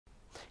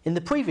In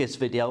the previous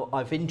video,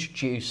 I've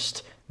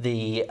introduced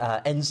the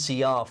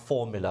nCr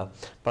formula,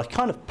 but I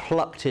kind of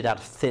plucked it out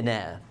of thin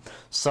air.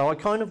 So I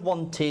kind of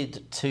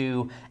wanted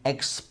to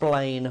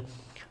explain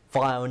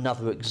via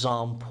another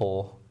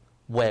example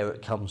where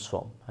it comes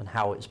from and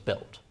how it's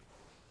built.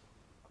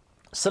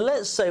 So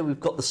let's say we've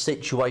got the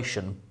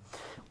situation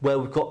where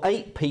we've got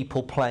 8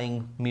 people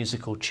playing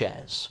musical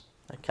chairs,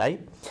 okay?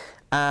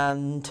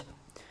 And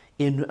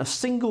in a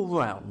single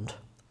round,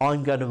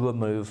 I'm going to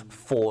remove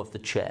 4 of the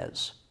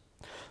chairs.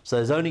 So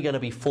there's only going to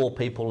be 4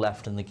 people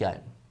left in the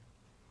game.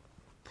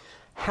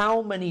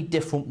 How many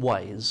different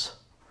ways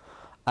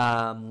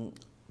can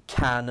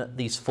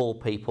these 4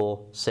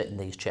 people sit in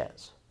these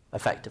chairs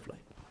effectively?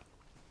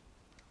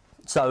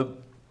 So,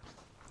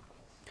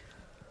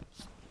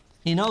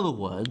 in other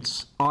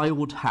words, I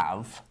would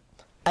have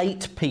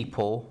 8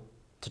 people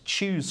to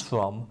choose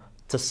from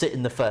to sit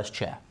in the first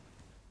chair.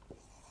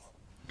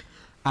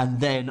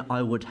 And then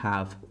I would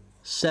have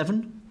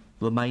 7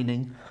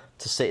 remaining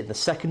to sit in the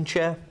second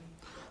chair,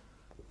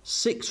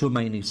 6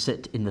 remaining to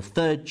sit in the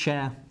third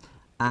chair,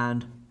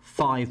 and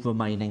 5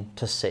 remaining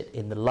to sit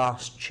in the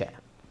last chair.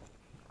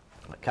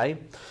 Okay,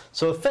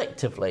 so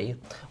effectively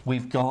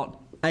we've got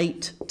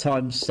 8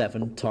 times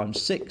 7 times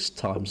 6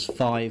 times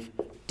 5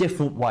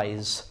 different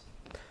ways,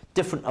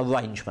 different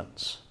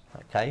arrangements,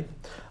 okay,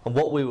 and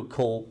what we would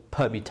call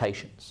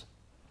permutations.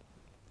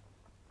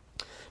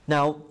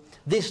 Now,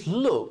 this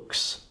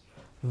looks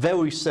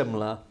very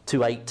similar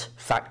to 8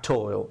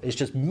 factorial. It's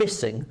just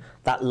missing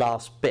that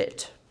last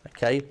bit,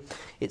 okay?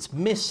 It's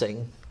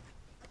missing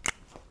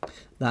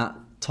that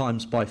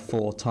times by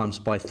 4, times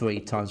by 3,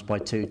 times by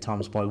 2,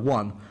 times by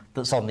 1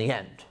 that's on the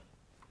end.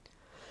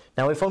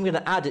 Now, if I'm going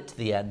to add it to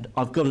the end,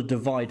 I've got to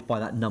divide by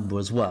that number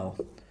as well.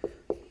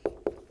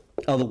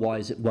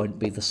 Otherwise, it won't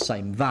be the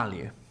same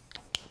value.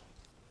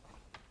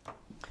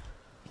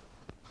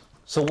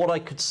 So what I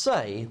could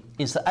say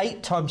is that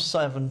 8 times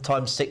 7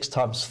 times 6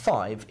 times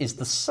 5 is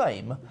the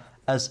same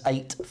as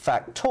 8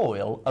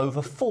 factorial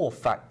over 4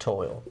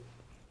 factorial.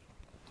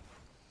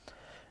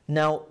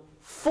 Now,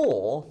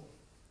 4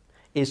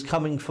 is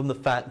coming from the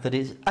fact that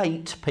it's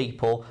 8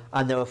 people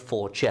and there are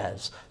 4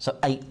 chairs. So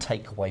 8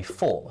 take away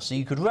 4. So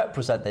you could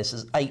represent this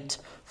as 8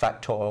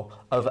 factorial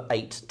over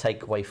 8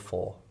 take away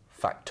 4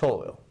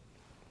 factorial.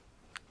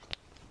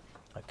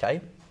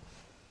 Okay?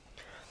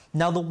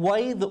 Now, the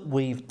way that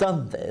we've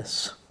done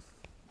this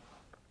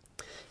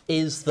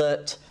is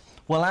that,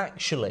 well,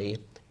 actually,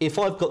 if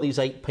I've got these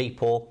 8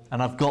 people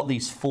and I've got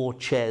these 4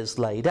 chairs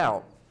laid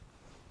out,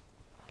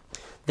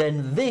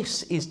 then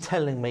this is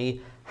telling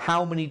me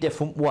how many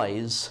different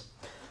ways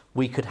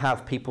we could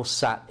have people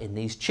sat in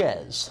these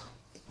chairs.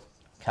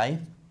 Okay?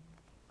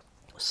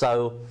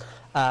 So,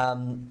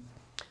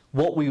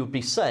 what we would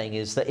be saying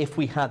is that if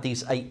we had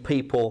these 8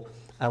 people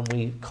and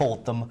we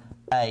called them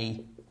A,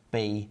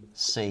 B,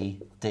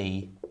 C,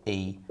 D,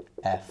 E,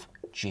 F,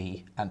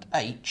 G, and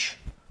H,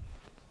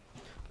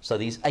 so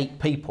these 8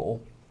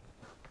 people,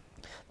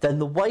 then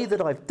the way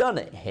that I've done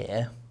it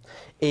here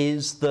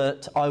is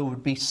that I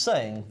would be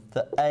saying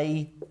that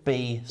A,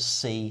 B,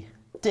 C,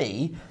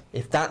 D,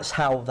 if that's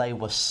how they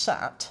were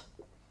sat,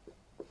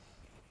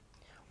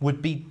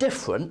 would be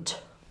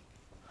different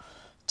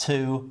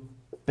to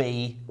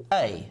B,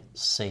 A,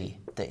 C,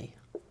 D.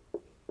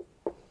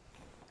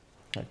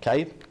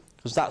 Okay?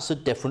 Because that's a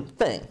different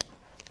thing.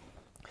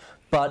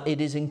 But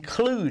it is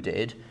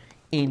included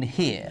in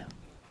here.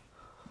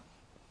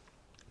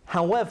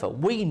 However,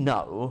 we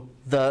know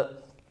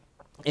that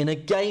in a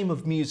game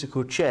of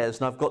musical chairs,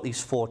 and I've got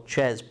these 4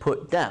 chairs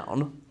put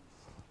down,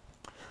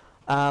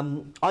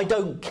 I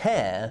don't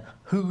care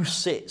who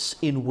sits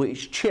in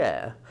which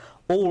chair.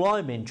 All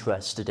I'm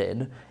interested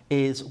in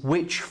is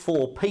which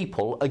 4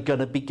 people are going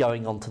to be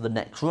going on to the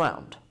next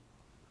round.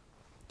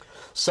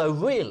 So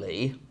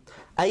really,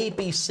 A,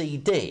 B, C,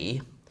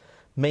 D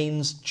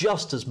means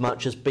just as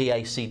much as B,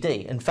 A, C,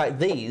 D. In fact,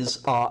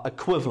 these are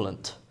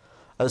equivalent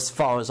as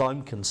far as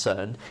I'm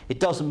concerned.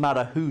 It doesn't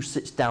matter who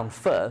sits down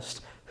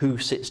first, who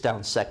sits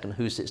down second,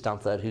 who sits down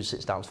third, who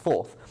sits down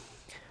fourth.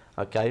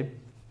 Okay?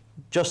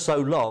 Just so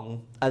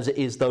long as it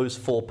is those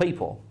 4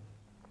 people.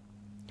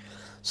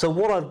 So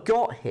what I've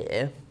got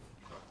here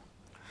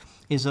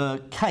is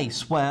a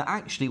case where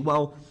actually,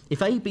 well,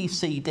 if A, B,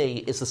 C,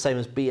 D is the same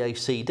as B, A,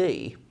 C,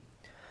 D,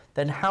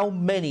 then how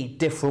many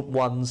different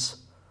ones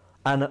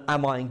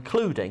am I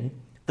including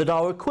that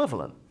are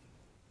equivalent?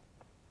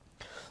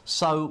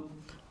 So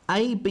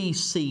A, B,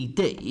 C,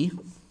 D,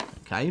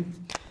 okay,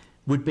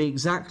 would be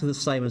exactly the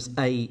same as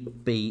A,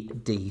 B,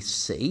 D,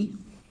 C,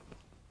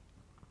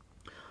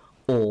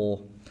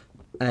 or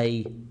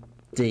A,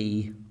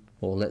 D,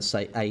 or let's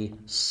say A,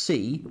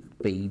 C,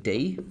 B,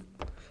 D,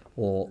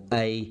 or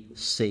A,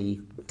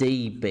 C,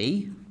 D,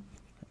 B.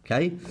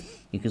 Okay,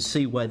 you can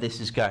see where this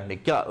is going to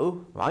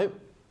go, right?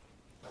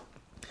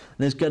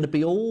 There's going to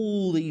be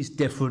all these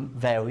different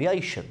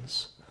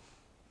variations,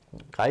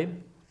 okay?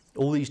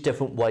 All these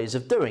different ways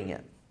of doing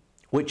it,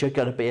 which are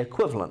going to be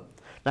equivalent.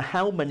 Now,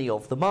 how many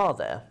of them are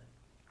there?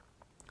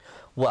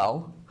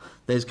 Well,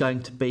 there's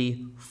going to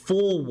be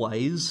 4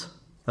 ways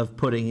of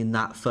putting in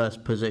that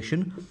first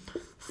position,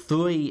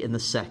 3 in the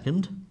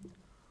second,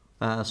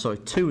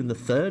 2 in the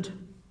third,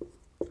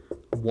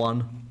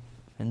 1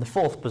 in the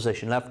fourth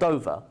position left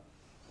over.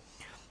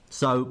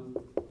 So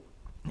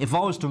if I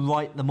was to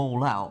write them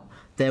all out,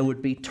 there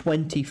would be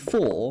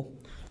 24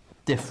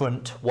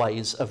 different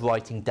ways of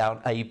writing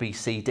down A, B,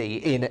 C, D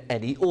in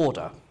any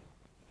order.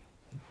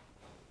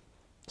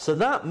 So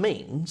that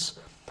means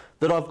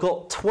that I've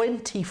got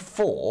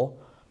 24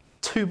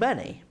 too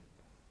many.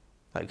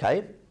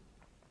 Okay?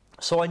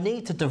 So I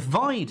need to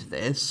divide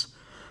this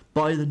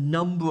by the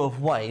number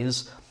of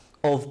ways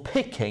of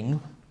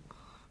picking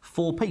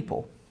 4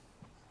 people.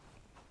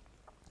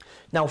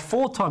 Now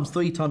 4 times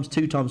 3 times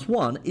 2 times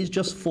 1 is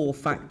just 4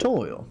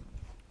 factorial.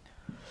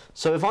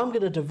 So if I'm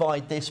going to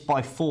divide this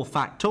by 4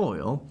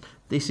 factorial,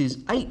 this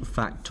is 8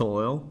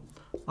 factorial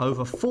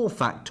over 4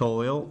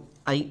 factorial,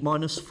 8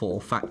 minus 4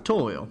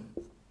 factorial.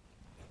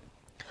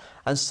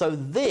 And so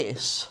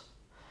this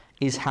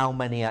is how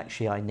many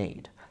actually I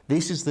need.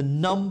 This is the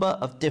number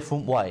of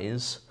different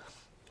ways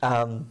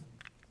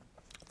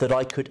that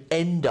I could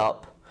end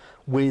up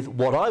with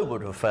what I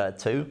would refer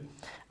to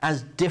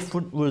as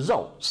different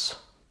results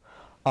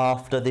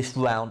after this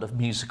round of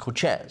musical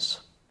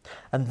chairs.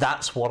 And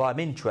that's what I'm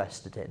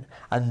interested in.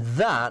 And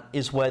that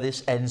is where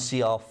this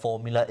nCr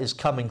formula is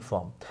coming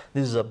from.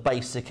 This is a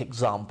basic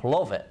example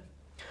of it,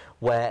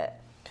 where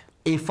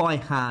if I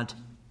had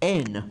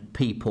n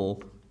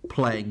people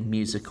playing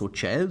musical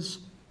chairs,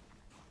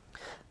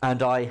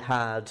 and I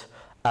had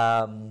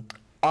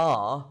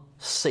r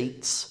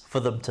seats for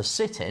them to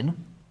sit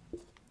in,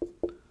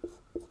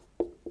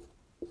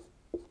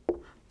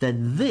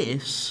 then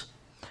this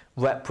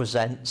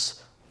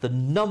represents the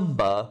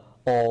number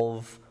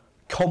of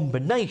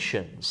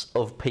combinations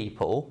of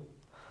people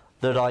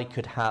that I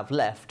could have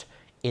left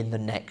in the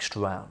next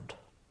round.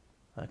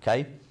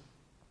 Okay?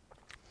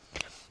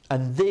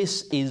 And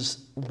this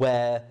is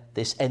where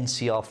this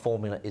nCr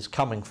formula is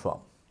coming from.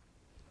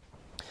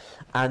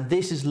 And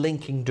this is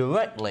linking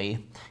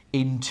directly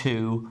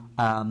into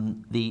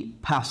the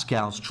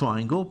Pascal's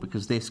triangle,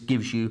 because this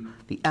gives you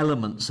the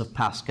elements of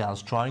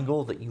Pascal's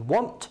triangle that you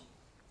want.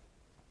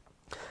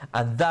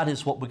 And that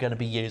is what we're going to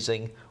be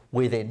using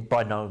within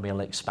binomial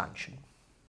expansion.